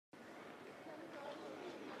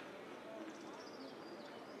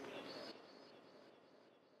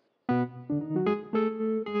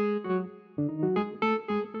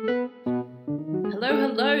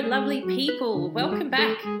Hello, lovely people. Welcome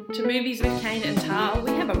back to Movies with Kane and Tal.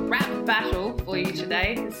 We have a rap battle for you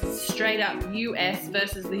today. This is straight up US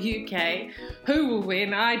versus the UK. Who will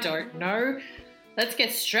win? I don't know. Let's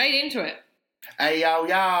get straight into it. Hey,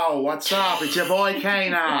 yo, what's up? It's your boy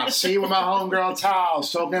Kana. See you with my homegirl Tal,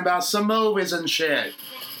 talking about some movies and shit.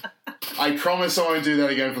 I promise I won't do that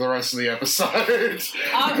again for the rest of the episode.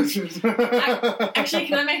 Actually,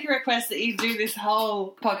 can I make a request that you do this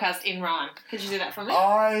whole podcast in rhyme? Could you do that for me?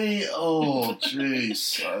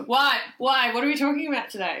 Jeez. Why? What are we talking about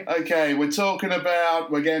today? Okay,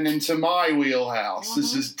 we're getting into my wheelhouse.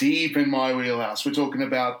 This is deep in my wheelhouse. We're talking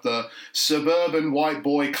about the suburban white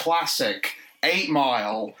boy classic, 8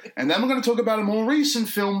 Mile. And then we're going to talk about a more recent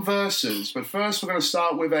film, Versus. But first, we're going to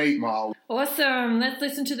start with 8 Mile. Awesome. Let's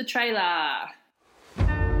listen to the trailer.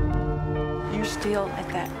 You're still at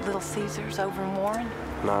that Little Caesars over in Warren?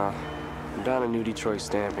 Nah, I'm down in New Detroit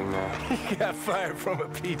stamping now. You got fired from a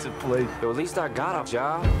pizza place. Yo, at least I got a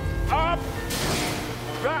job. Up!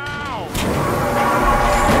 Down!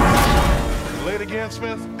 You late again,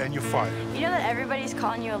 Smith, and you're fired. You know that everybody's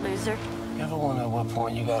calling you a loser? You ever wonder at what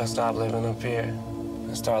point you gotta stop living up here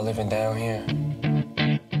and start living down here?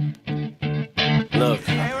 Look.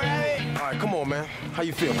 Hey, Rabbit! All right, come on, man. How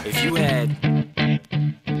you feeling? If you had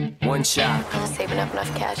one shot, I'm saving up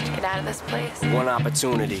enough cash to get out of this place. one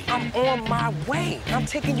opportunity, I'm on my way. I'm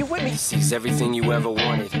taking you with me. seize everything you ever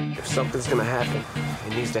wanted. If something's gonna happen,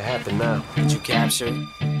 it needs to happen now. Did you capture it?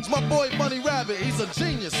 It's my boy Bunny Rabbit. He's a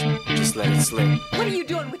genius. Just let it slip. What are you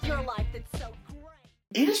doing with your life that's so great?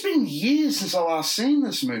 It has been years since I last seen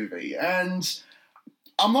this movie, and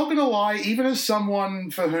I'm not going to lie, even as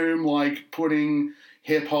someone for whom, like, putting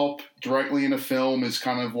hip-hop directly in a film is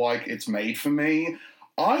kind of like it's made for me,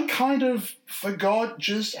 I kind of forgot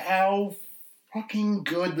just how fucking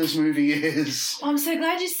good this movie is. Oh, I'm so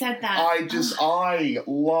glad you said that. I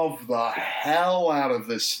love the hell out of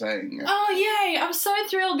this thing. Oh, yay. I'm so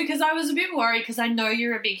thrilled because I was a bit worried because I know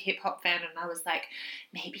you're a big hip-hop fan and I was like,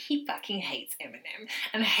 maybe he fucking hates Eminem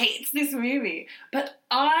and hates this movie. But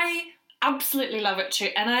I absolutely love it too.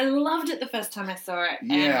 And I loved it the first time I saw it.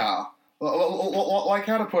 Yeah. Like,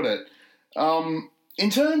 how to put it? In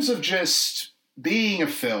terms of just being a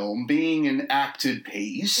film, being an acted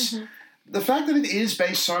piece... Mm-hmm. The fact that it is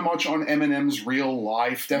based so much on Eminem's real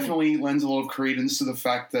life definitely lends a lot of credence to the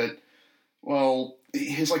fact that, well,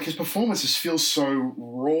 his performances feel so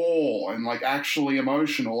raw and actually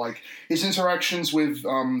emotional. Like his interactions with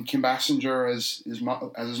Kim Basinger as his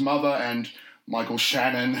mother and Michael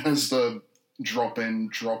Shannon as the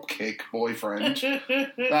drop-kick boyfriend.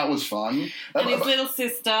 That was fun. And his little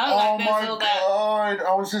sister. Oh my God!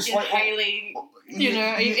 I was just like Haley. You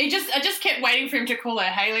know, I just kept waiting for him to call her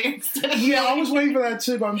Haley instead of Yeah, I was waiting for that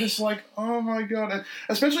too, but I'm just like, oh my God. And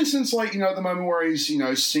especially since, at the moment where he's,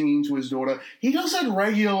 singing to his daughter, he does that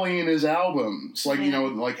regularly in his albums.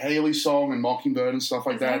 Haley's song and Mockingbird and stuff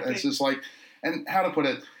like that. It's just and how to put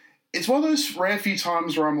it, it's one of those rare few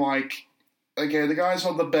times where I'm like, okay, the guy's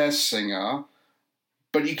not the best singer,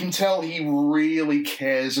 but you can tell he really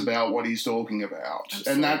cares about what he's talking about.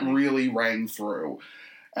 Absolutely. And that really rang through.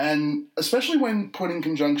 And especially when put in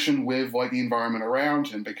conjunction with, the environment around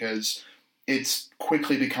him, because it's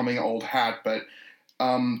quickly becoming old hat, but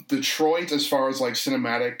Detroit, as far as,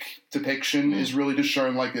 cinematic depiction, is really just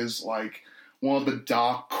shown, as, one of the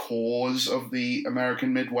dark cores of the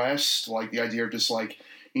American Midwest. The idea of just,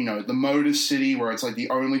 the Motor City, where it's, the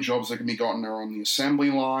only jobs that can be gotten are on the assembly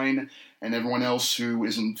line, and everyone else who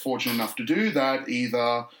isn't fortunate enough to do that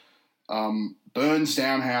either... burns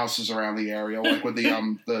down houses around the area, with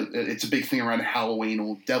it's a big thing around Halloween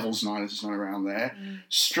or Devil's Night, as it's known around there.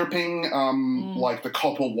 Stripping, the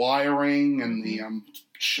copper wiring and the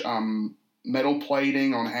metal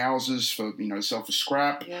plating on houses for, sell for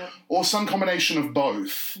scrap, or some combination of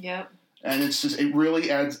both. Yep. And it's just, it really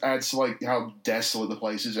adds to, how desolate the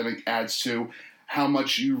place is, and it adds to how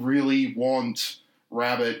much you really want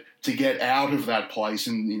Rabbit to get out of that place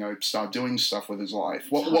and, start doing stuff with his life.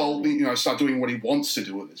 Well, start doing what he wants to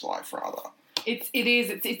do with his life, rather. It's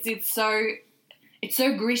so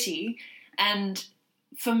gritty, and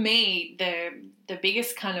for me, the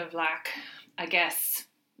biggest kind of I guess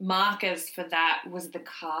markers for that was the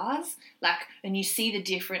cars. And you see the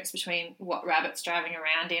difference between what Rabbit's driving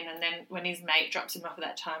around in, and then when his mate drops him off at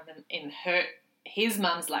that time in his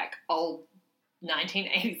mum's old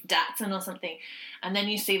 1980s Datsun or something, and then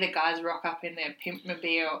you see the guys rock up in their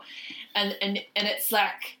pimpmobile, and it's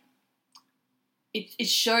it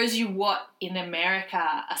shows you what in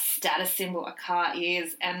America a status symbol a car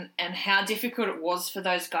is, and how difficult it was for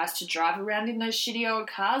those guys to drive around in those shitty old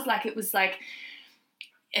cars. It was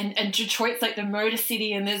and Detroit's like the Motor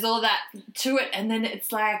City, and there's all that to it. And then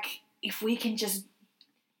it's like, if we can just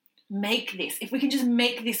make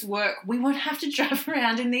this work, we won't have to drive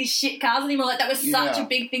around in these shit cars anymore. Like, that was such a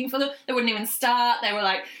big thing for them. They wouldn't even start. They were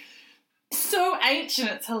like so ancient.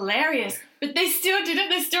 It's hilarious. But they still did it.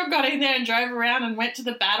 They still got in there and drove around and went to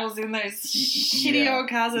the battles in those shitty old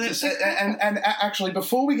cars. And actually,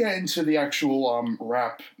 before we get into the actual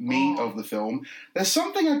rap meat of the film, there's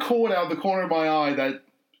something I caught out of the corner of my eye that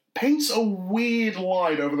paints a weird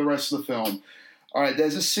light over the rest of the film. All right,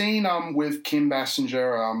 there's a scene with Kim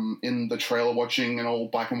Basinger in the trailer watching an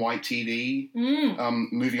old black and white TV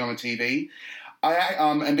movie on the TV.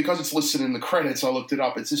 And because it's listed in the credits, I looked it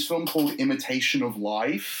up. It's this film called Imitation of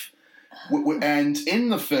Life. And in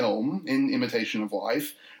the film, in Imitation of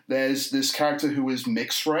Life, there's this character who is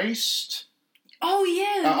mixed-raced. Oh,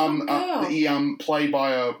 yeah. He played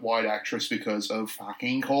by a white actress because of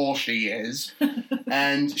fucking course she is.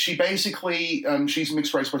 And she basically, she's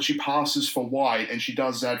mixed race, but she passes for white, and she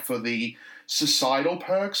does that for the societal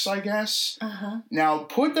perks, I guess. Uh-huh. Now,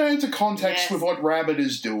 put that into context with what Rabbit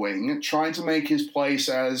is doing, trying to make his place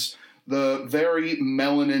as the very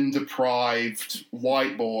melanin-deprived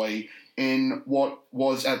white boy in what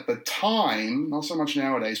was at the time, not so much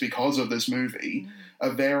nowadays because of this movie,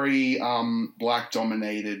 a very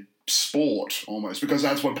black-dominated sport, almost, because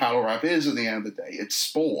that's what battle rap is at the end of the day. It's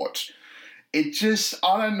sport. It just,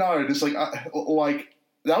 I don't know, just like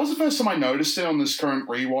that was the first time I noticed it on this current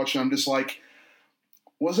rewatch, and I'm just like,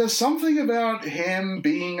 was there something about him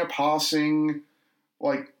being a passing,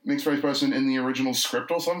 like, mixed-race person in the original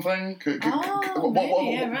script or something? Right.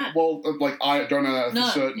 Well, like, I don't know that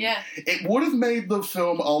for certain. Yeah. It would have made the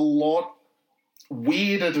film a lot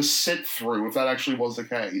weirder to sit through if that actually was the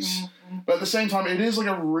case. Mm-hmm. But at the same time, it is like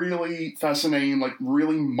a really fascinating, like,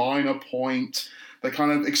 really minor point that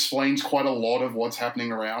kind of explains quite a lot of what's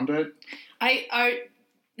happening around it.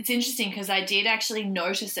 It's interesting because I did actually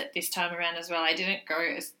notice it this time around as well. I didn't go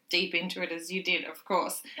as deep into it as you did, of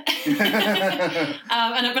course. But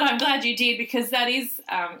I'm glad you did, because that is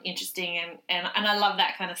interesting, and I love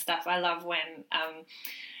that kind of stuff. I love when,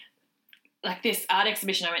 like this art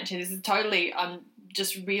exhibition I went to, this is totally, I'm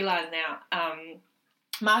just realised now,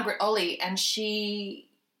 Margaret Olley, and she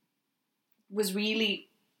was really,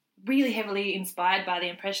 really heavily inspired by the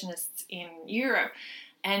Impressionists in Europe,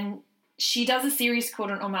 and she does a series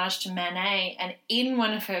called An Homage to Manet, and in a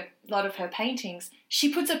lot of her paintings,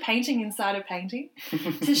 she puts a painting inside a painting.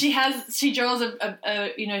 So she draws she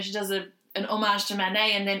does an homage to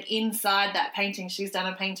Manet, and then inside that painting, she's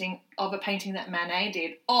done a painting that Manet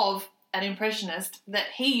did of an Impressionist that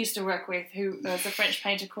he used to work with, who was a French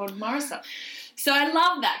painter called Maurissa. So I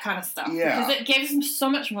love that kind of stuff, because it gives him so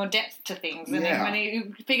much more depth to things. And then when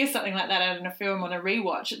you figure something like that out in a film on a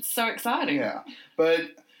rewatch, it's so exciting. Yeah, but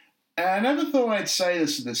I never thought I'd say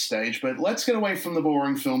this at this stage, but let's get away from the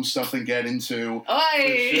boring film stuff and get into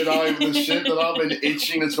the shit that I've been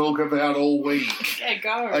itching to talk about all week. Okay,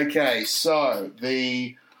 go. Okay, so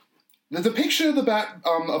the depiction of the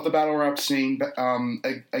battle rap scene,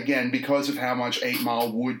 again, because of how much 8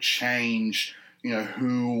 Mile would change,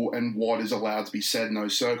 who and what is allowed to be said in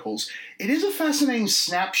those circles, it is a fascinating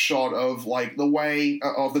snapshot of, like, the way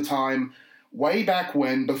of the time way back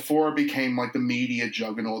when, before it became, like, the media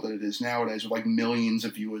juggernaut that it is nowadays, with, like, millions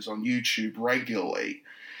of viewers on YouTube regularly.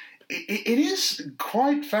 It is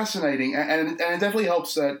quite fascinating, and it definitely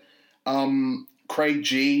helps that Craig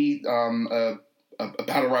G., a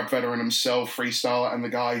battle rap veteran himself, freestyler, and the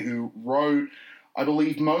guy who wrote, I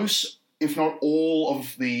believe, most, if not all,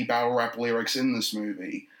 of the battle rap lyrics in this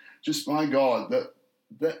movie. Just, my God,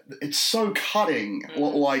 that it's so cutting.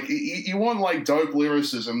 Like, you want, like, dope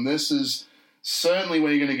lyricism. This is certainly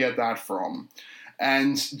where you're going to get that from.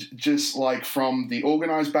 And just, like, from the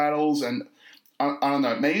organized battles, and I don't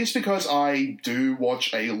know, maybe it's because I do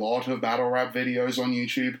watch a lot of battle rap videos on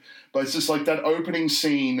YouTube, but it's just, like, that opening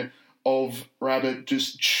scene of Rabbit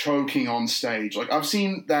just choking on stage. Like, I've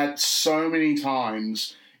seen that so many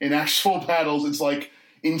times in actual battles. It's, like,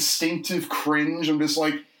 instinctive cringe. I'm just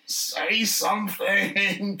like, say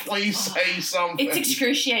something. Please say something. It's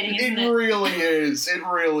excruciating, isn't it? It really is. It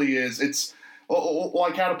really is. It's,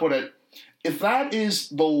 like, how to put it, if that is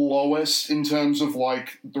the lowest in terms of,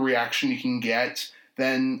 like, the reaction you can get,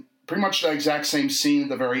 then pretty much the exact same scene at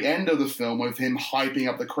the very end of the film with him hyping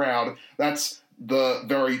up the crowd, that's the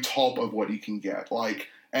very top of what you can get. Like,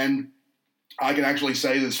 and I can actually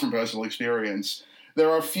say this from personal experience, there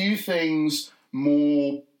are a few things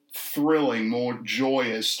more thrilling, more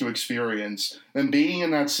joyous to experience than being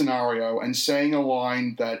in that scenario and saying a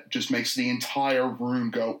line that just makes the entire room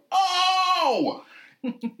go, oh!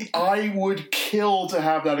 I would kill to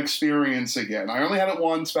have that experience again. I only had it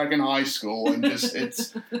once back in high school, and just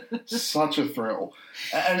it's such a thrill.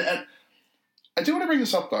 And I do want to bring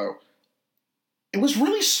this up, though. It was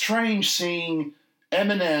really strange seeing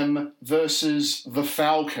Eminem versus the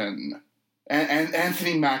Falcon and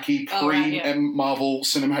Anthony Mackie pre-Marvel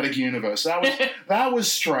Cinematic Universe. That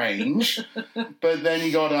was strange. But then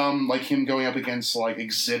you got like him going up against like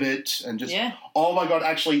Exhibit and just oh my god!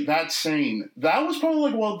 Actually, that scene that was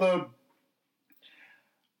probably like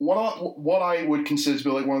what I would consider to be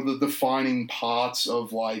like one of the defining parts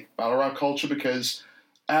of like battle rap culture, because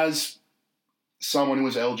as someone who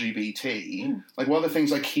is LGBT, like one of the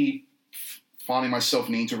things I keep finding myself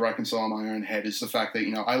needing to reconcile in my own head is the fact that,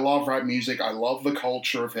 you know, I love rap music, I love the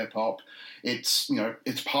culture of hip hop. It's, you know,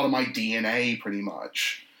 it's part of my DNA pretty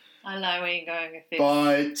much. I know where you're going with this.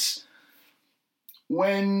 But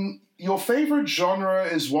when your favorite genre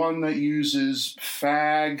is one that uses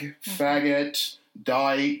faggot,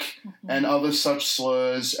 dyke, and other such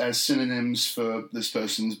slurs as synonyms for this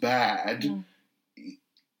person's bad,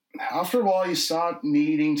 after a while you start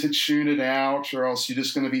needing to tune it out, or else you're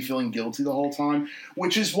just going to be feeling guilty the whole time.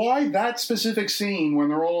 Which is why that specific scene, when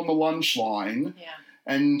they're all on the lunch line,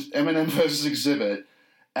 and Eminem versus Exhibit,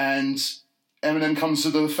 and Eminem comes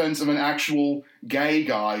to the defense of an actual gay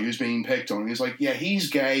guy who's being picked on. He's like, yeah, he's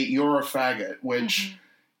gay, you're a faggot, which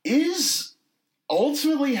is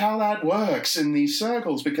ultimately how that works in these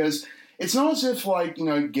circles, because it's not as if, like, you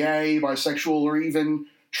know, gay, bisexual, or even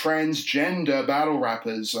transgender battle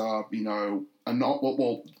rappers are, you know,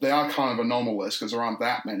 well, they are kind of anomalous because there aren't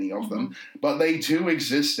that many of them, but they do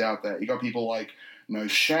exist out there. You got people like No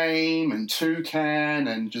Shame and Toucan,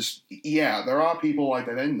 and just, there are people like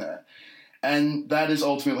that in there. And that is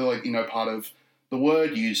ultimately, like, you know, part of the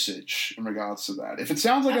word usage in regards to that. If it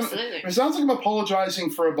sounds like I'm apologizing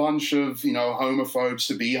for a bunch of, you know, homophobes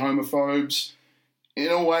to be homophobes, in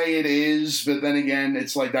a way it is, but then again,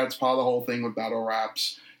 it's like that's part of the whole thing with battle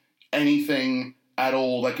raps. Anything at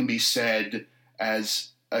all that can be said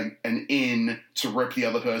as an in to rip the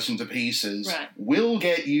other person to pieces will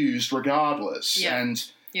get used regardless. And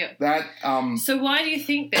that... so why do you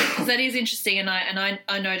think that? Because that is interesting, and I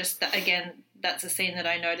noticed that, again, that's a scene that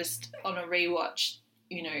I noticed on a rewatch,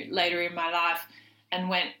 you know, later in my life, and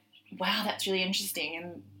went, wow, that's really interesting,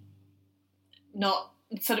 and not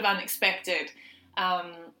sort of unexpected.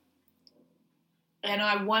 And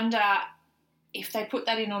I wonder if they put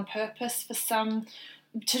that in on purpose for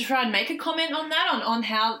to try and make a comment on that, on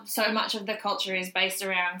how so much of the culture is based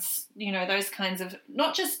around, you know, those kinds of,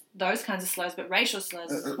 not just those kinds of slurs, but racial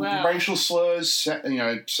slurs as well. Racial slurs, you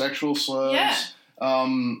know, sexual slurs.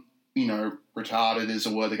 You know, retarded is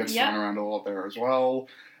a word that gets thrown around a lot there as well.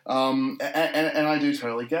 And I do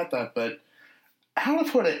totally get that, but how to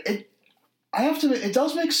put it, I have to admit, it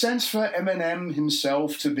does make sense for Eminem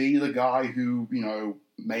himself to be the guy who, you know,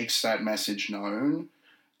 makes that message known.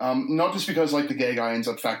 Not just because, like, the gay guy ends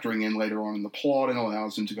up factoring in later on in the plot and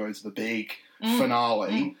allows him to go to the big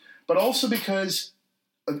finale, but also because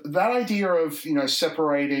that idea of, you know,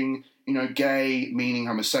 separating, you know, gay meaning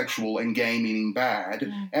homosexual and gay meaning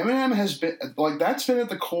bad, Eminem has been, like, that's been at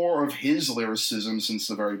the core of his lyricism since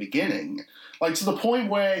the very beginning. Like, to the point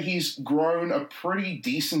where he's grown a pretty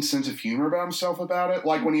decent sense of humor about himself about it.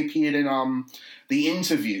 Like, when he appeared in The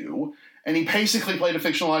Interview, and he basically played a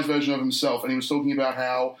fictionalized version of himself, and he was talking about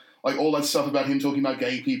how, like, all that stuff about him talking about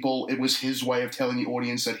gay people, it was his way of telling the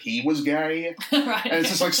audience that he was gay. And it's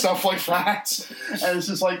just, like, stuff like that. And it's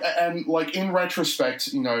just, like, and, like, in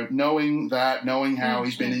retrospect, you know, knowing how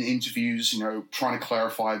he's been in interviews, you know, trying to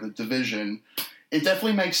clarify the division, it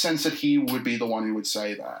definitely makes sense that he would be the one who would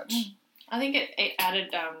say that. I think it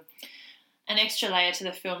added an extra layer to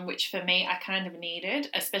the film, which for me I kind of needed,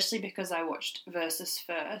 especially because I watched Versus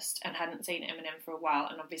first and hadn't seen Eminem for a while,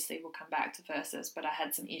 and obviously we'll come back to Versus, but I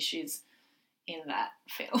had some issues in that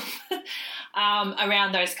film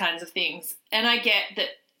around those kinds of things. And I get that,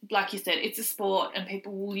 like you said, it's a sport and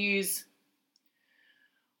people will use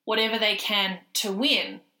whatever they can to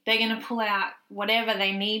win. They're going to pull out whatever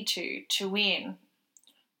they need to win.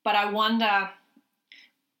 But I wonder,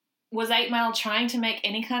 was 8 Mile trying to make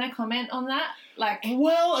any kind of comment on that? Like,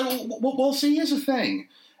 well, see, here's the thing.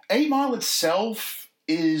 8 Mile itself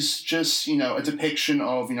is just, you know, a depiction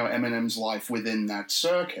of, you know, Eminem's life within that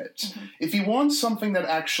circuit. If you want something that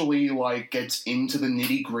actually, like, gets into the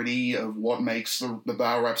nitty-gritty of what makes the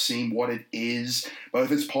battle rap scene what it is,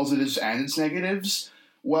 both its positives and its negatives,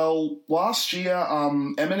 well, last year,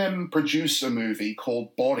 Eminem produced a movie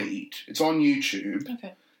called Bodied. It's on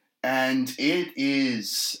YouTube. And it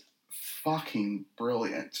is fucking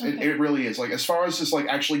brilliant. It really is. Like, as far as just, like,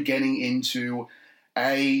 actually getting into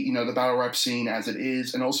the battle rap scene as it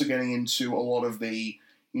is, and also getting into a lot of the,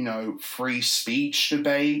 free speech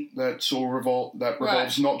debate that sort of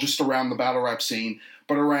revolves not just around the battle rap scene,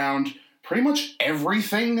 but around pretty much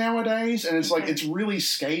everything nowadays. And it's like, it's really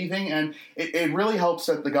scathing, and it really helps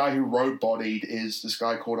that the guy who wrote Bodied is this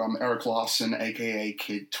guy called Eric Larson, aka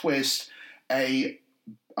Kid Twist, a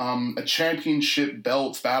championship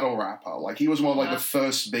belt battle rapper. Like, he was one of like the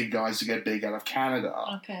first big guys to get big out of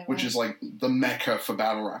Canada, which is like the mecca for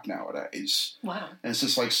battle rap nowadays. Wow. And it's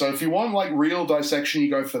just like, so if you want like real dissection, you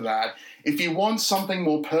go for that. If you want something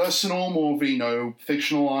more personal, more of,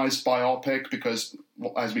 fictionalized biopic, because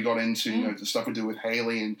as we got into, the stuff we do with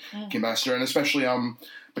Haley and Kim Basinger, and especially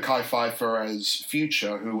Mekhi Phifer as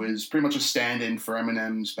Future, who is pretty much a stand-in for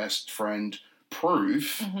Eminem's best friend,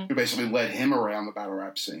 Proof, who basically led him around the battle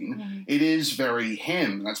rap scene. It is very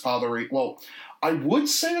him. That's part of the I would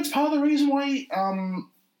say that's part of the reason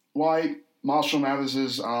why Marshall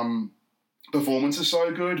Mathers's performance is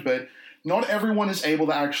so good, but not everyone is able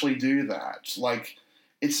to actually do that. Like,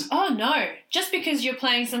 it's... Oh, no. Just because you're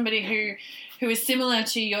playing somebody who is similar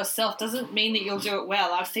to yourself doesn't mean that you'll do it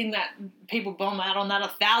well. I've seen that people bomb out on that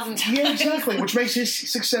 1,000 times. Yeah, exactly, which makes his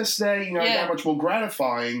success there, that much more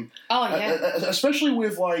gratifying. Oh, yeah. Especially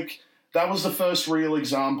with, that was the first real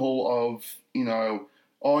example of,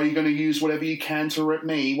 oh, you're going to use whatever you can to rip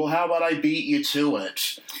me. Well, how about I beat you to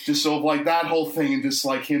it? Just sort of like that whole thing, and just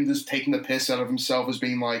like him just taking the piss out of himself as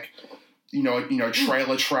being like,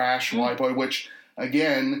 trailer trash, white boy, which...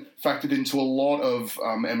 Again, factored into a lot of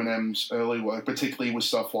Eminem's early work, particularly with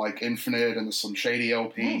stuff like Infinite and the Slim Shady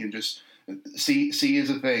LP, and just see is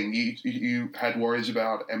a thing. You had worries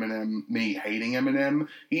about me hating Eminem.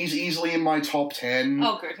 He's easily in my top 10.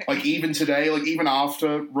 Oh, good. Like, even today, like, even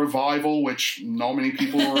after Revival, which not many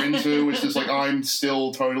people were into, it's just like, I'm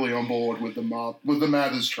still totally on board with the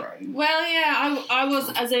Mathers train. Well, yeah, I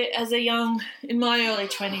was as a young, in my early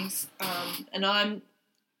 20s, and I'm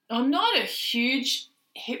not a huge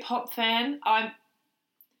hip-hop fan.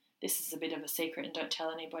 This is a bit of a secret and don't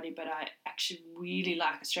tell anybody, but I actually really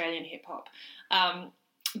like Australian hip-hop.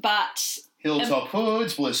 But... Hilltop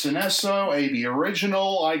Hoods, Bliss and Esso, AB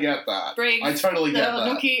Original, I get that. Briggs, I totally get that.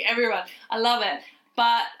 Nookie, everyone. I love it.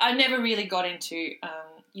 But I never really got into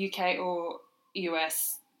UK or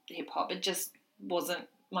US hip-hop. It just wasn't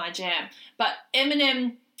my jam. But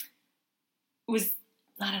Eminem was...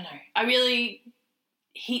 I don't know.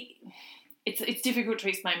 It's difficult to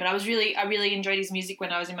explain, but I really enjoyed his music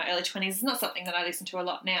when I was in my early 20s. It's not something that I listen to a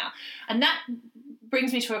lot now. And that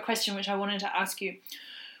brings me to a question which I wanted to ask you.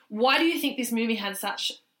 Why do you think this movie had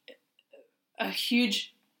such a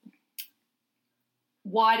huge,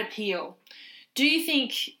 wide appeal? Do you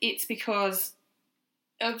think it's because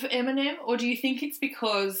of Eminem, or do you think it's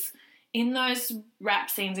because in those rap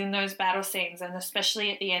scenes, in those battle scenes, and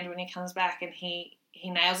especially at the end when he comes back and he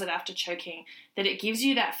nails it after choking, that it gives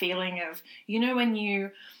you that feeling of, when you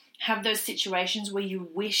have those situations where you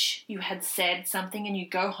wish you had said something and you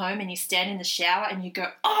go home and you stand in the shower and you go,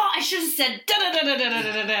 oh, I should have said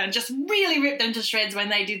da-da-da-da-da-da-da-da, and just really rip them to shreds when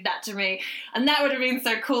they did that to me. And that would have been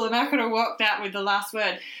so cool, and I could have walked out with the last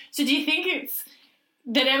word. So do you think it's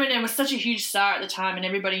that Eminem was such a huge star at the time and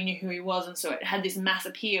everybody knew who he was, and so it had this mass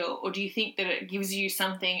appeal? Or do you think that it gives you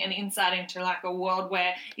something, an insight into like a world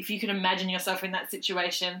where if you could imagine yourself in that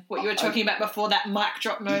situation, what you were talking about before, that mic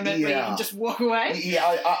drop moment where you can just walk away?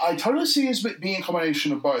 Yeah, I totally see it as being a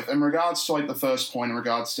combination of both. In regards to like the first point, in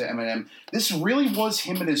regards to Eminem, this really was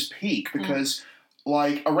him at his peak, because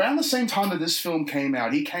like around the same time that this film came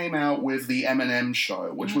out, he came out with the Eminem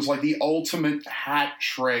Show, which was like the ultimate hat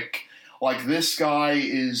trick. Like, this guy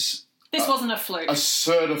is... This wasn't a fluke. A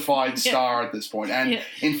certified star at this point. And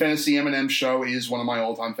In Fairness, the Eminem Show is one of my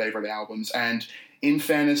all-time favorite albums. And In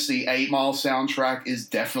Fairness, the 8 Mile soundtrack is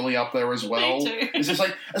definitely up there as well. Me too. It's just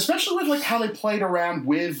like, especially with like how they played around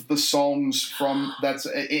with the songs from that's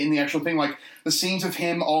in the actual thing, like the scenes of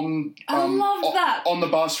him on on the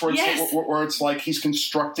bus where it's like he's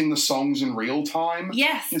constructing the songs in real time.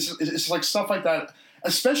 Yes, it's like stuff like that.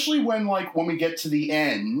 Especially when we get to the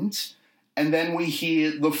end. And then we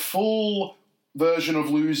hear the full version of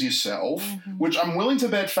Lose Yourself, which I'm willing to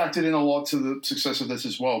bet factored in a lot to the success of this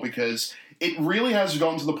as well, because it really has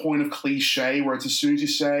gotten to the point of cliche where it's as soon as you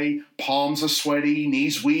say palms are sweaty,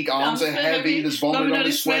 knees weak, arms are heavy, there's vomit on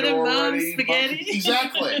the sweater already.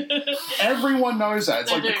 Exactly. Everyone knows that.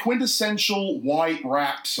 It's like the quintessential white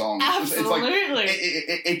rap song. Absolutely.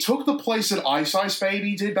 It took the place that Ice Ice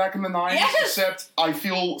Baby did back in the 90s, except I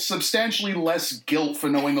feel substantially less guilt for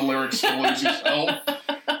knowing the lyrics to Lose Yourself,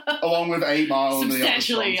 along with 8 Mile and the other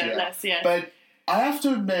songs. Less, yeah. But I have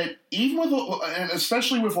to admit, even with, and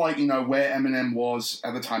especially with like, you know, where Eminem was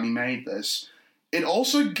at the time he made this, it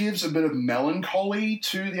also gives a bit of melancholy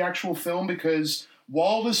to the actual film because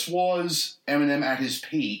while this was Eminem at his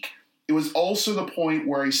peak, it was also the point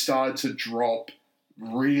where he started to drop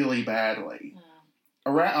really badly.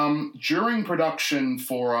 During production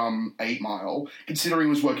for 8 Mile, considering he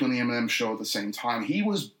was working on the Eminem show at the same time, he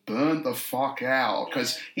was burnt the fuck out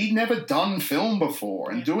because he'd never done film before,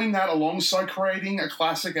 and doing that alongside creating a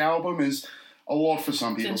classic album is a lot for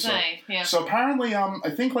some people. It's insane. So apparently, I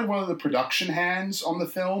think like one of the production hands on the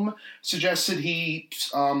film suggested he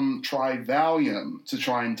try Valium to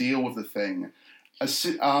try and deal with the thing.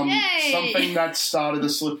 Something that started a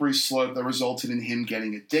slippery slope that resulted in him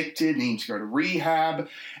getting addicted, needing to go to rehab,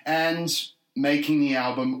 and making the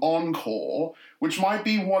album Encore, which might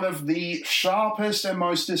be one of the sharpest and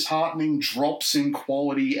most disheartening drops in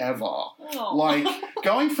quality ever. Oh. Like,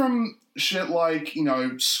 going from shit like, you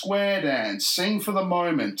know, Square Dance, Sing for the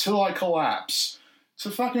Moment, Till I Collapse,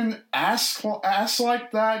 to fucking ass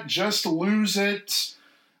like that, Just Lose It,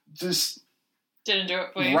 just... Didn't do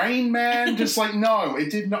it for you. Rain Man, just like, no, it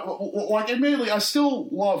did not. Like, admittedly, I still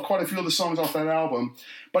love quite a few of the songs off that album,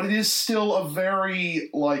 but it is still a very,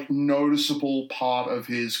 like, noticeable part of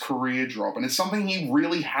his career drop, and it's something he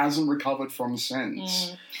really hasn't recovered from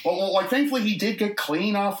since. Well, like, thankfully, he did get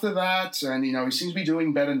clean after that, and, you know, he seems to be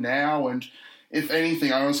doing better now, and if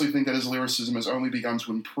anything, I honestly think that his lyricism has only begun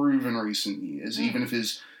to improve in recent years, even if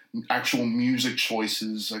his actual music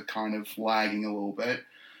choices are kind of lagging a little bit.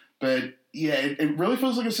 But yeah, it really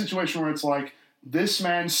feels like a situation where it's like, this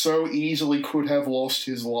man so easily could have lost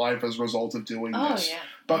his life as a result of doing this. Yeah.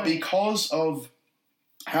 But because of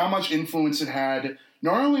how much influence it had,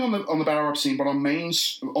 not only on the battle rap scene, but on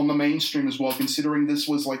the mainstream as well, considering this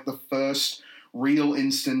was like the first real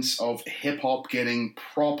instance of hip-hop getting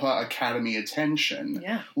proper Academy attention.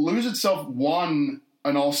 Yeah. Lose Itself won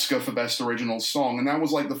an Oscar for Best Original Song, and that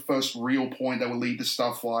was like the first real point that would lead to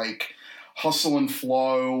stuff like Hustle and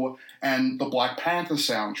Flow and the Black Panther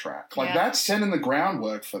soundtrack. Like, that's setting the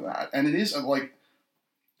groundwork for that. And it is, like,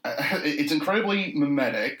 it's incredibly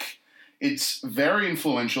mimetic. It's very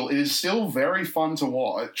influential. It is still very fun to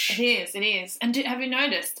watch. It is. And have you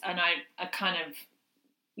noticed, and I kind of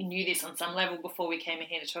knew this on some level before we came in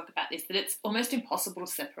here to talk about this, that it's almost impossible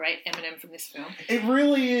to separate Eminem from this film. It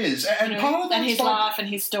really is. And part of that, and his laugh and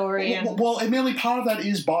his story. Well, admittedly, part of that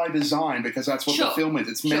is by design, because that's what the film is.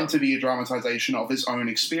 It's meant to be a dramatization of his own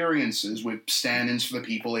experiences with stand-ins for the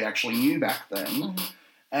people he actually knew back then.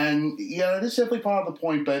 And yeah, that is definitely part of the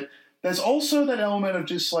point, but there's also that element of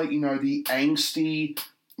just like, you know, the angsty,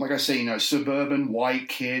 like I say, you know, suburban white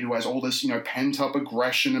kid who has all this, you know, pent-up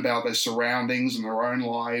aggression about their surroundings and their own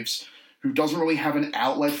lives, who doesn't really have an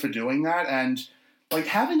outlet for doing that. And, like,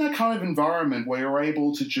 having that kind of environment where you're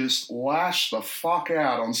able to just lash the fuck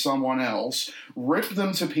out on someone else, rip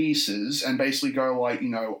them to pieces, and basically go, like, you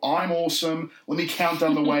know, I'm awesome, let me count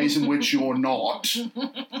down the ways in which you're not.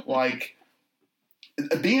 Like,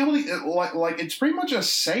 being able to, like, it's pretty much a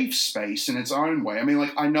safe space in its own way. I mean,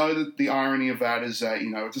 like, I know that the irony of that is that, you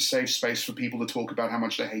know, it's a safe space for people to talk about how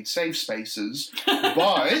much they hate safe spaces,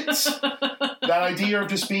 but that idea of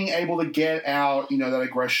just being able to get out, you know, that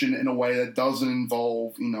aggression in a way that doesn't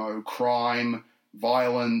involve, you know, crime,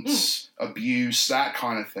 violence, abuse, that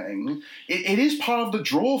kind of thing, it is part of the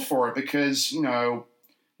draw for it because, you know,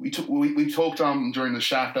 we talked during the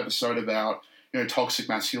Shaft episode about, you know, toxic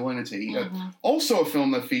masculinity. Also a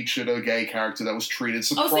film that featured a gay character that was treated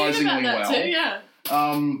surprisingly well.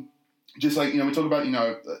 Too, just like, you know, we talk about, you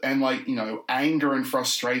know, and like, you know, anger and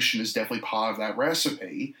frustration is definitely part of that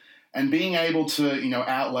recipe. And being able to, you know,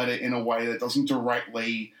 outlet it in a way that doesn't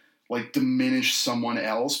directly, like, diminish someone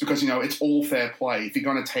else. Because, you know, it's all fair play. If you're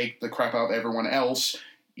going to take the crap out of everyone else,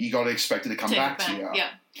 you got to expect it to come back to you.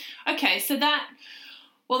 Yeah. Okay, so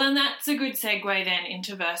then that's a good segue then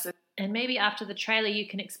into Versus. And maybe after the trailer you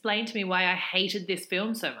can explain to me why I hated this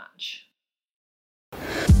film so much.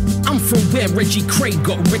 I'm from where Reggie Craig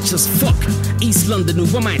got rich as fuck. East London,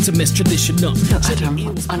 who am I to miss tradition up? Look, Adam,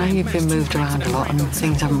 I know you've been moved around a lot and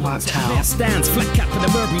things haven't worked out. Stands, flat cap and a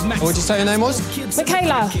Murray Max. What did you say your name was?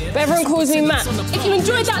 Michaela, but everyone calls me Matt. If you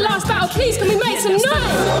enjoyed that last battle, please can we make some noise?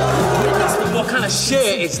 What kind of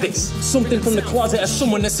shit is this? Something from the closet of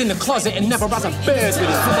someone that's in the closet and never has a beard with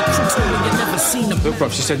it. Look,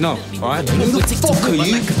 bruv, she said no, alright? Who the fuck are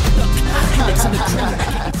you?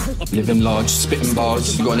 Living large, spitting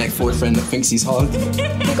bars, you got an ex-boyfriend that thinks he's hard.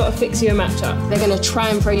 They've got to fix you a matchup. They're going to try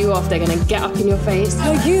and throw you off. They're going to get up in your face.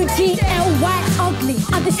 You're UGLY ugly.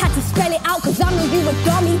 I just had to spell it out because I knew you were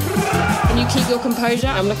dummy. Can you keep your composure?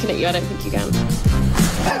 I'm looking at you. I don't think you can.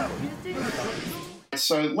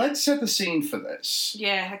 so let's set the scene for this.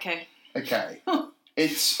 Yeah, okay. Okay.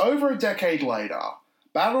 It's over a decade later.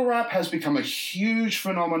 Battle rap has become a huge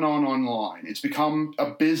phenomenon online. It's become a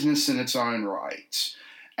business in its own right.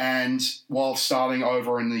 And while starting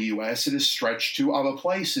over in the US, it has stretched to other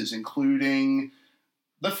places, including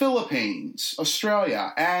the Philippines,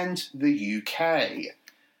 Australia, and the UK.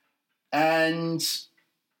 And,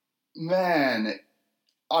 man,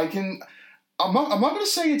 I'm not going to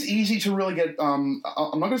say it's easy to really get, I'm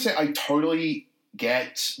not going to say I totally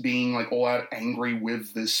get being like all out angry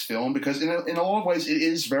with this film, because in a lot of ways it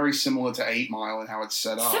is very similar to 8 Mile and how it's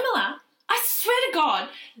set up. Similar? I swear to God,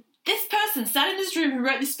 this person sat in this room who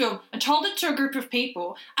wrote this film and told it to a group of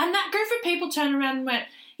people, and that group of people turned around and went,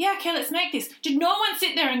 yeah, okay, let's make this. Did no one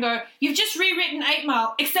sit there and go, you've just rewritten 8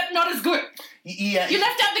 Mile, except not as good? Yeah. You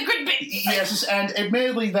left out the good bit. Yes, and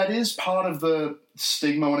admittedly that is part of the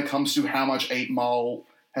stigma when it comes to how much 8 Mile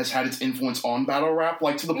has had its influence on battle rap,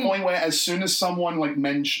 like to the point where as soon as someone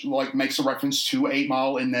makes a reference to 8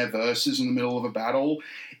 Mile in their verses in the middle of a battle,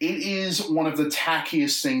 it is one of the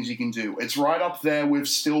tackiest things you can do. It's right up there with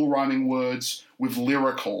still rhyming words with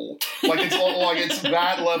lyrical. It's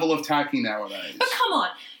that level of tacky nowadays. But come on,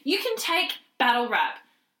 you can take battle rap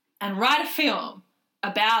and write a film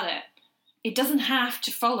about it. It doesn't have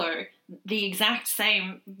to follow the exact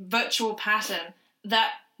same virtual pattern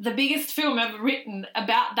that the biggest film ever written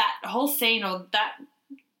about that whole scene or that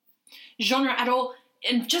genre at all,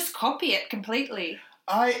 and just copy it completely.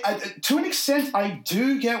 I to an extent, I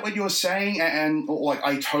do get what you're saying, and like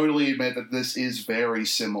I totally admit that this is very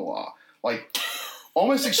similar, like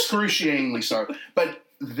almost excruciatingly so. But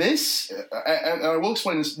this, and I will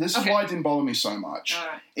explain this. This is why it didn't bother me so much. All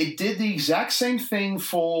right. It did the exact same thing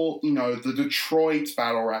for the Detroit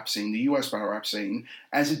battle rap scene, the US battle rap scene,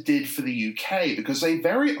 as it did for the UK, because they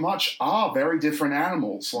very much are very different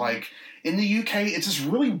animals. Like in the UK, it's this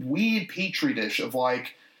really weird petri dish of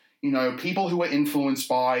like, people who were influenced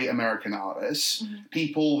by American artists,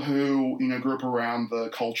 people who, grew up around the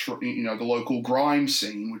culture, the local grime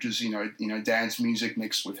scene, which is, dance music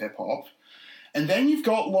mixed with hip hop. And then you've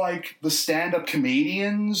got, like, the stand-up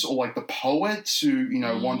comedians or, like, the poets who,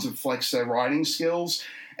 want to flex their writing skills.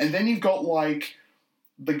 And then you've got, like,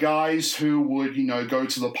 the guys who would, go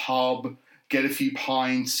to the pub, get a few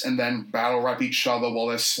pints, and then battle rap each other while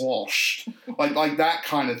they're sloshed. like that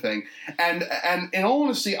kind of thing. And in all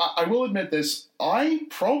honesty, I will admit this, I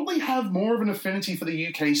probably have more of an affinity for the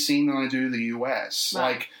UK scene than I do the US.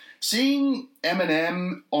 Right. Like, seeing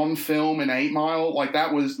Eminem on film in 8 Mile,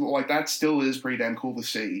 that still is pretty damn cool to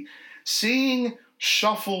see. Seeing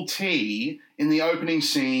Shuffle T in the opening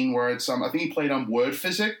scene where it's, I think he played on Word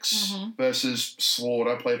Physics versus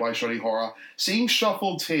Slaughter, played by Shoddy Horror. Seeing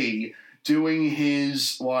Shuffle T doing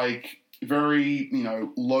his, like, very,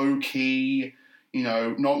 low-key,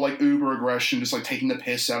 not like uber aggression, just like taking the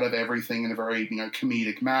piss out of everything in a very,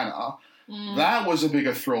 comedic manner. That was a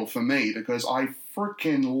bigger thrill for me because I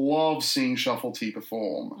freaking love seeing Shuffle T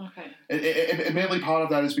perform. Okay. Admittedly, part of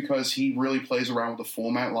that is because he really plays around with the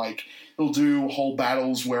format. Like, he'll do whole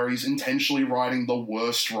battles where he's intentionally writing the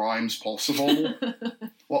worst rhymes possible.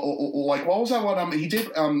 Like, what was that one?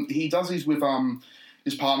 He does these with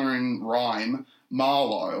his partner in rhyme,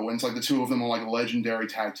 Marlo, and it's like the two of them are like legendary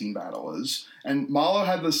tag team battlers. And Marlo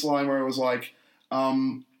had this line where it was like,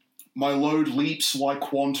 my load leaps like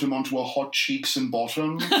quantum onto a hot cheeks and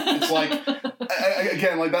bottom. It's like,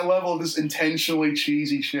 again, like that level of this intentionally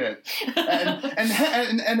cheesy shit.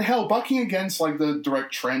 And hell, bucking against like the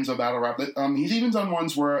direct trends of battle rap, he's even done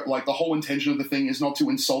ones where like the whole intention of the thing is not to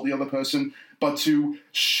insult the other person, but to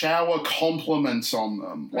shower compliments on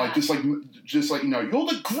them. Like, just like, you're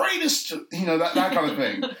the greatest, that kind of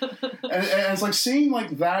thing. and it's like seeing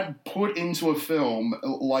like that put into a film,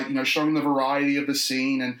 like, showing the variety of the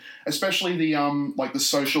scene and especially the, like the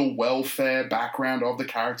social welfare background of the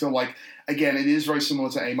character. Like, again, it is very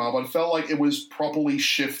similar to 8 Mile, but it felt like it was properly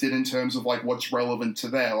shifted in terms of like what's relevant to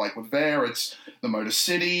there. Like with there, it's the Motor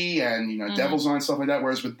City and, Devil's Night, stuff like that.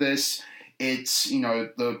 Whereas with this, it's,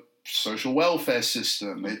 the social welfare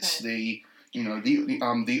system. Okay. It's the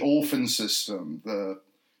orphan system. The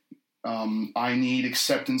I need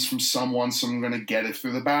acceptance from someone, so I'm going to get it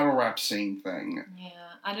through the battle rap scene thing. Yeah,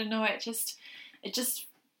 I don't know. It just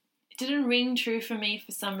didn't ring true for me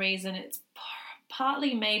for some reason. It's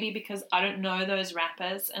partly maybe because I don't know those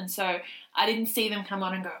rappers, and so I didn't see them come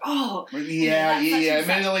on and go, oh, yeah.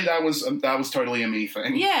 Admittedly, that was totally a me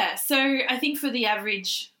thing. Yeah, so I think for the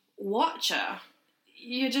average watcher,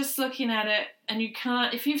 you're just looking at it and you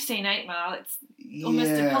can't, if you've seen 8 Mile, it's almost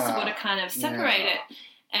impossible to kind of separate it.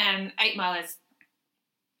 And 8 Mile is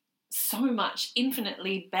so much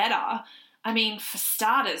infinitely better. I mean, for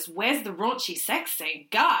starters, where's the raunchy sex scene?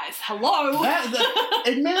 Guys, hello?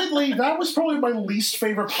 Admittedly, that was probably my least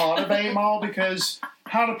favourite part of 8 Mile because,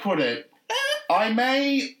 how to put it, I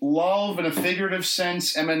may love, in a figurative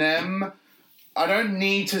sense, Eminem. I don't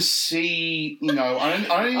need to see,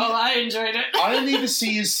 I enjoyed it. I don't need to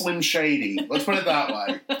see his Slim Shady. Let's put it that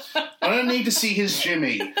way. I don't need to see his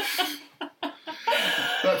Jimmy.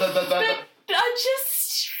 I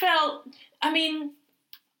just felt,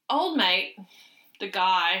 old mate, the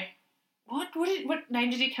guy, what name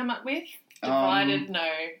did he come up with? Divided? No.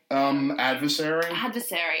 Adversary.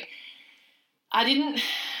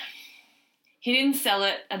 He didn't sell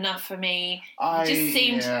it enough for me. He just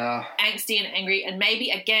seemed angsty and angry. And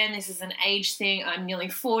maybe, again, this is an age thing. I'm nearly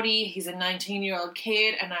 40. He's a 19-year-old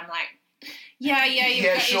kid. And I'm like, yeah,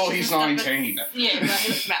 sure, he's 19. Yeah, well,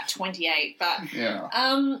 he was about 28. But, yeah.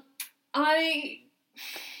 I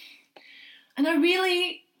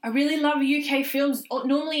really love UK films.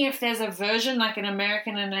 Normally, if there's a version, like an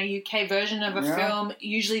American and a UK version of a film,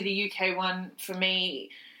 usually the UK one for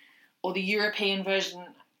me, or the European version,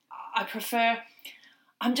 I prefer.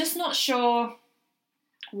 I'm just not sure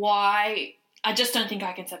why. I just don't think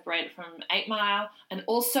I can separate it from 8 Mile. And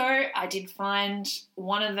also, I did find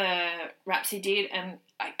one of the raps he did, and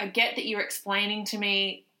I get that you're explaining to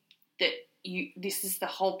me that this is the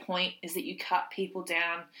whole point, is that you cut people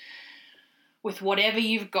down with whatever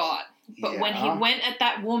you've got. But when he went at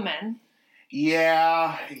that woman...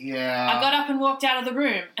 Yeah. I got up and walked out of the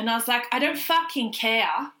room, and I was like, I don't fucking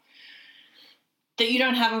care that you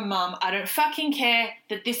don't have a mum. I don't fucking care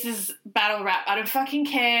that this is battle rap. I don't fucking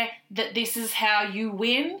care that this is how you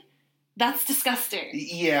win. That's disgusting.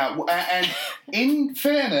 Yeah, and in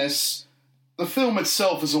fairness, the film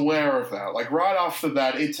itself is aware of that. Like, right after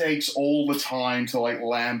that, it takes all the time to, like,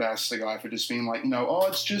 lambast the guy for just being like,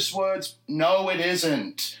 it's just words. No, it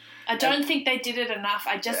isn't. I don't think they did it enough.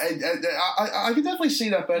 I can definitely see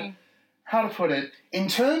that, but... How to put it, in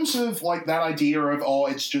terms of, like, that idea of,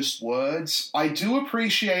 it's just words, I do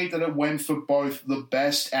appreciate that it went for both the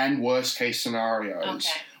best and worst case scenarios.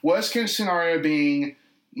 Okay. Worst case scenario being,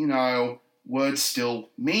 words still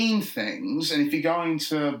mean things, and if you're going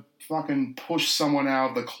to fucking push someone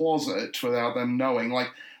out of the closet without them knowing,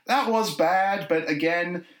 like, that was bad, but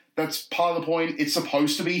again, that's part of the point. It's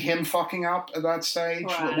supposed to be him fucking up at that stage,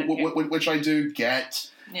 right, which I do get.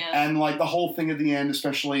 Yeah. And, like, the whole thing at the end,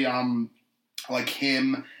 especially, like,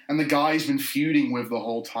 him and the guy he's been feuding with the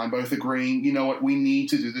whole time, both agreeing, you know what, we need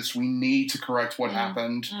to do this, we need to correct what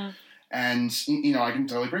happened. And, I can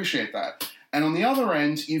totally appreciate that. And on the other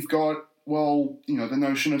end, you've got, the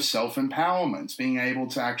notion of self-empowerment, being able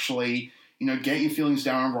to actually, get your feelings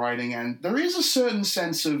down in writing. And there is a certain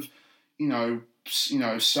sense of,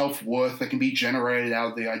 self-worth that can be generated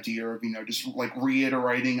out of the idea of, just, like,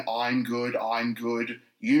 reiterating, I'm good,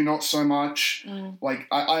 you not so much. Like,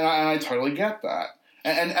 I totally get that.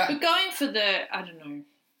 But going for the, I don't know,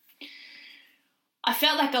 I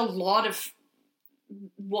felt like a lot of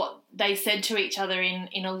what they said to each other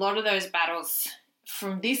in a lot of those battles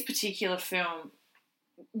from this particular film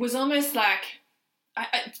was almost like,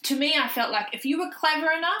 to me, I felt like if you were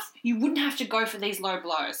clever enough, you wouldn't have to go for these low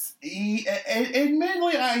blows.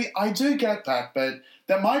 Admittedly, I do get that, but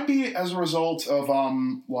that might be as a result of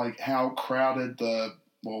like how crowded the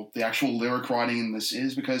actual lyric writing in this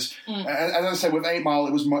is, because as I said, with 8 Mile,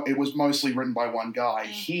 it was mostly written by one guy.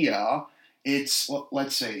 Here, it's,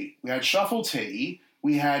 let's see, we had Shuffle T,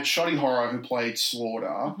 we had Shoddy Horror, who played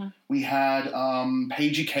Slaughter, we had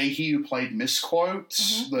Paige Cakey, who played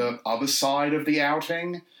Misquotes, the other side of the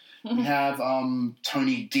outing. We have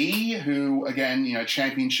Tony D, who, again,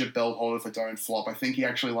 championship belt holder for Don't Flop. I think he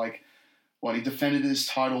actually, he defended his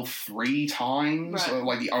title 3 times,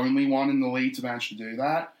 right. The only one in the league to manage to do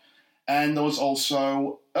that. And there was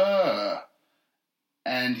also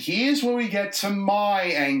and here's where we get to my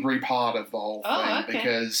angry part of the whole thing,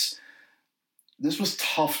 because this was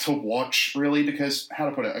tough to watch, really, because, how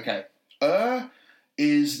to put it,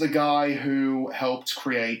 is the guy who helped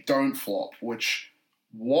create Don't Flop, which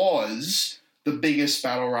was the biggest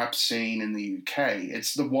battle rap scene in the UK.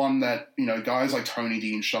 It's the one that, guys like Tony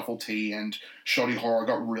D and Shuffle T and Shoddy Horror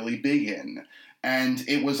got really big in. And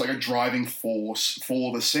it was like a driving force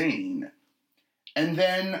for the scene. And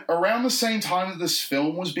then around the same time that this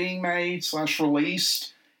film was being made /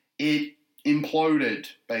 released, it imploded,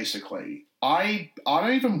 basically. I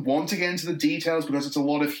don't even want to get into the details because it's a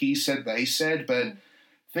lot of he said, they said, but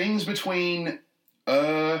things between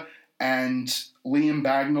and Liam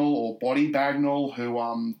Bagnall, or Body Bagnall,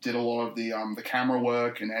 who did a lot of the camera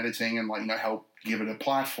work and editing and helped give it a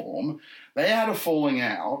platform. They had a falling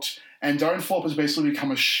out, and Don't Flop has basically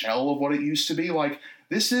become a shell of what it used to be. Like,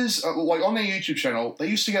 this is, like, on their YouTube channel, they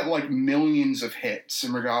used to get, like, millions of hits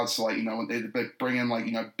in regards to, like, you know, when they bring in, like,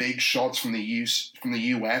 you know, big shots from the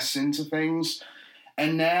US into things.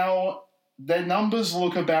 And now their numbers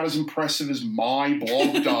look about as impressive as my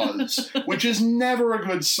blog does, which is never a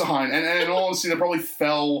good sign. And in all honesty, they probably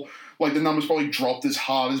fell, like, the numbers probably dropped as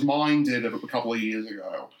hard as mine did a couple of years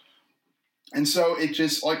ago. And so it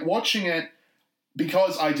just, like, watching it,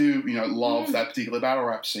 because I do, you know, love that particular battle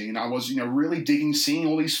rap scene, I was, you know, really digging seeing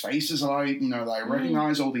all these faces that I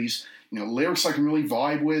recognize, all these, you know, lyrics I can really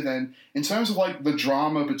vibe with. And in terms of, like, the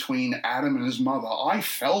drama between Adam and his mother, I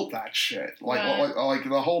felt that shit. Like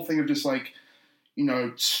the whole thing of just, like, you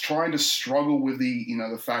know, trying to struggle with the, you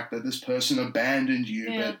know, the fact that this person abandoned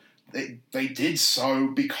you, but they did so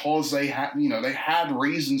because they had, you know, they had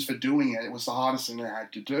reasons for doing it. It was the hardest thing they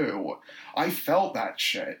had to do. I felt that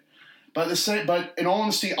shit. But in all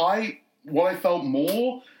honesty, what I felt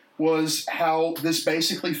more was how this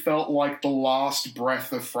basically felt like the last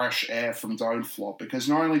breath of fresh air from Don't Flop, because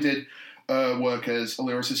not only did work as a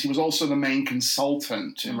lyricist, he was also the main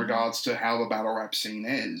consultant in regards to how the battle rap scene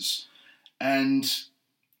is. And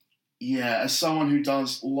yeah, as someone who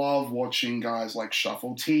does love watching guys like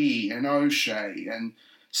Shuffle T and O'Shea and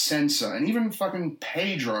Censor and even fucking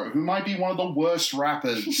Pedro, who might be one of the worst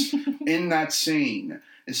rappers in that scene,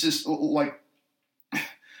 it's just like...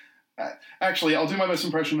 Actually, I'll do my best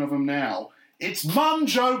impression of him now. It's mum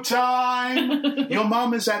joke time! Your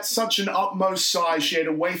mum is at such an utmost size, she had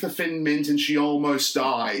a wafer thin mint and she almost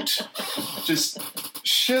died. Just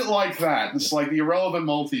shit like that. It's like the irrelevant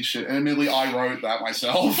multi shit. And admittedly, I wrote that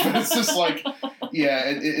myself. It's just like, yeah,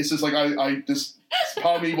 it's just like, I just,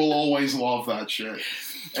 part of me will always love that shit.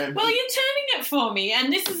 Well, you're turning it for me,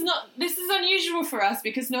 and this is unusual for us,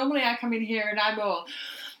 because normally I come in here and I'm all,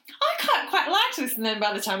 I quite like this, and then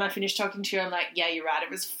by the time I finish talking to you, I'm like, yeah, you're right, it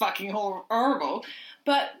was fucking horrible.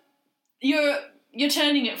 But you're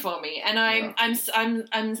turning it for me, and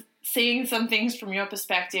I'm seeing some things from your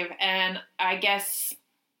perspective, and I guess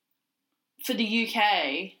for the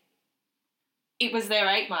UK, it was their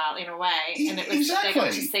 8 Mile in a way, and it was they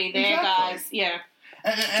got to see their guys,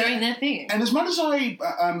 doing their thing. And as much as I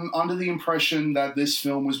am under the impression that this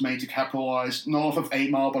film was made to capitalise not off of 8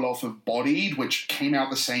 Mile but off of Bodied, which came out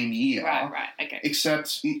the same year. Right, okay.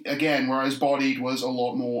 Except, again, whereas Bodied was a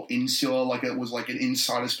lot more insular, like it was like an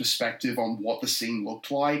insider's perspective on what the scene looked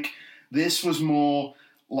like, this was more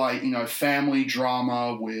like, you know, family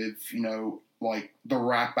drama with, you know, like the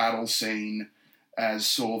rap battle scene as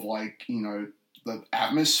sort of like, you know, the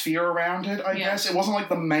atmosphere around it, I guess. It wasn't like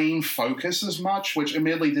the main focus as much, which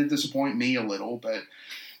admittedly did disappoint me a little, but...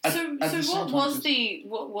 what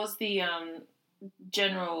was the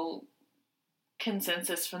general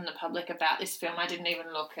consensus from the public about this film? I didn't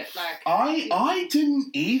even look at, like... I didn't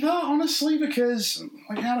either, honestly, because,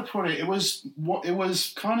 like, how to put it, it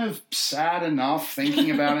was kind of sad enough thinking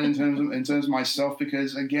about it in terms of myself,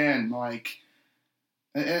 because, again, like...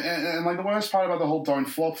 And like the worst part about the whole Don't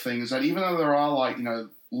Flop thing is that even though there are, like, you know,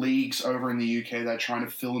 leagues over in the UK that are trying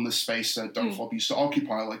to fill in the space that Don't Flop used to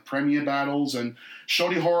occupy, like Premier Battles, and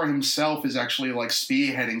Shoddy Horror himself is actually, like,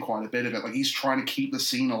 spearheading quite a bit of it. Like, he's trying to keep the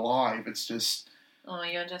scene alive. It's just... Oh,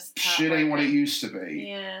 you're just... Shit ain't what it used to be.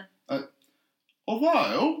 Yeah.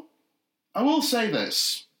 Although, I will say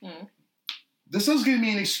this. This does give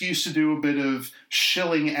me an excuse to do a bit of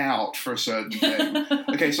shilling out for a certain thing.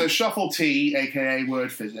 Okay, so Shuffle T, a.k.a. Word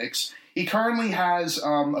Physics, he currently has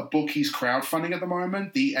a book he's crowdfunding at the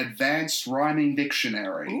moment, the Advanced Rhyming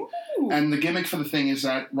Dictionary. Ooh. And the gimmick for the thing is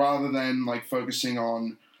that rather than, like, focusing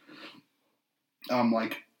on,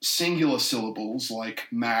 like, singular syllables like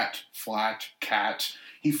mat, flat, cat,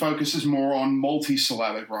 he focuses more on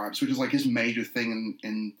multisyllabic rhymes, which is, like, his major thing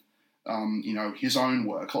in you know, his own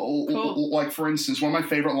work. Cool. Like, for instance, one of my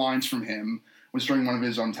favorite lines from him was during one of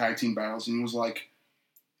his tag team battles, and he was like,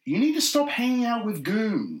 "You need to stop hanging out with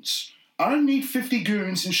goons. I don't need 50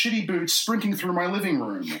 goons in shitty boots sprinting through my living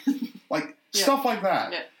room." Like, stuff like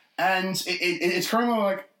that. Yeah. And it's currently,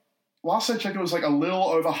 like, last I checked, it was, like, a little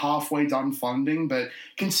over halfway done funding, but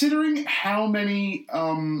considering how many,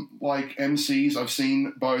 like, MCs I've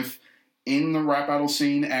seen both in the rap battle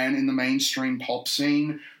scene and in the mainstream pop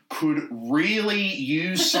scene could really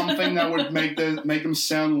use something that would make them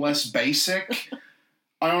sound less basic,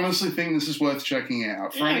 I honestly think this is worth checking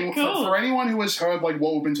out. For anyone who has heard, like,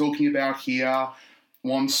 what we've been talking about here,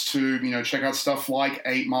 wants to, check out stuff like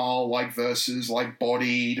 8 Mile, like Versus, like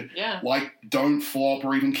Bodied, like Don't Flop,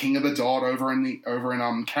 or even King of the Dot over in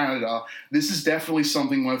Canada, this is definitely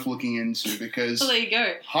something worth looking into because. Well, there you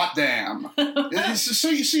go. Hot damn! So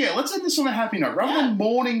let's end this on a happy note. Rather than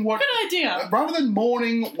mourning what. Good idea. Rather than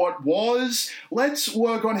mourning what was, let's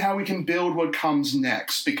work on how we can build what comes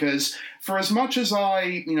next. Because for as much as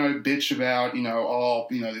I, bitch about,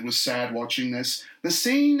 it was sad watching this, the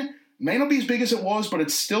scene may not be as big as it was, but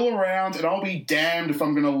it's still around, and I'll be damned if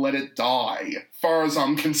I'm going to let it die, far as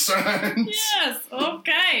I'm concerned. Yes,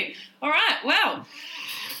 okay. All right, well,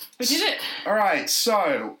 we did it. All right,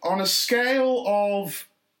 so on a scale of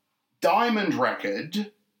diamond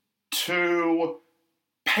record to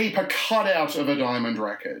paper cutout of a diamond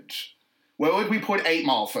record, where would we put 8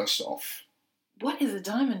 Mile first off? What is a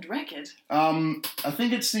diamond record? I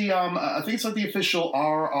think it's the like the official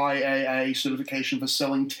RIAA certification for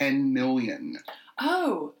selling 10 million.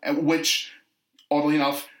 Oh. Which, oddly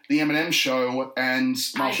enough, the Eminem Show and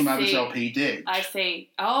Marshall Mathers LP did. I see.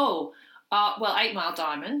 Oh. Well, 8 Mile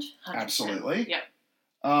Diamond. 100%. Absolutely. Yep.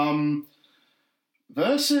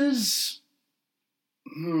 Versus.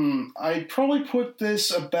 I'd probably put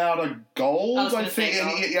this about a gold. I think.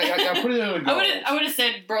 I put it at a gold. I would have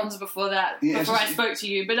said bronze before that, before I spoke to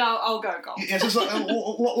you, but I'll go gold. Yes, it's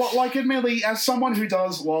like admittedly, as someone who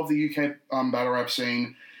does love the UK battle rap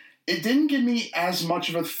scene, it didn't give me as much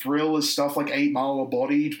of a thrill as stuff like 8 Mile or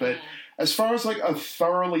Bodied, but as far as like a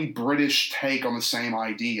thoroughly British take on the same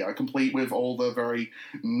idea, complete with all the very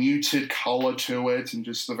muted colour to it and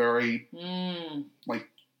just the very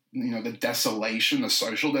the desolation, the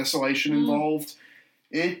social desolation involved,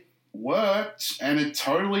 it worked, and it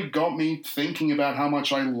totally got me thinking about how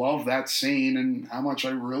much I love that scene and how much I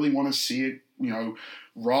really want to see it,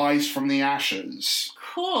 rise from the ashes.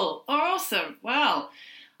 Cool. Awesome. Well,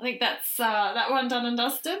 I think that's that one done and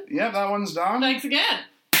dusted. Yeah, that one's done. Thanks again.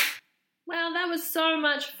 Well, that was so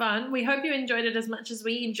much fun. We hope you enjoyed it as much as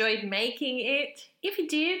we enjoyed making it. If you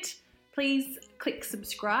did, please click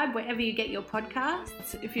subscribe wherever you get your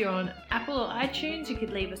podcasts. If you're on Apple or iTunes, you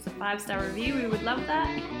could leave us a 5-star review. We would love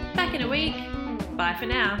that. Back in a week. Bye for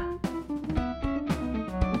now.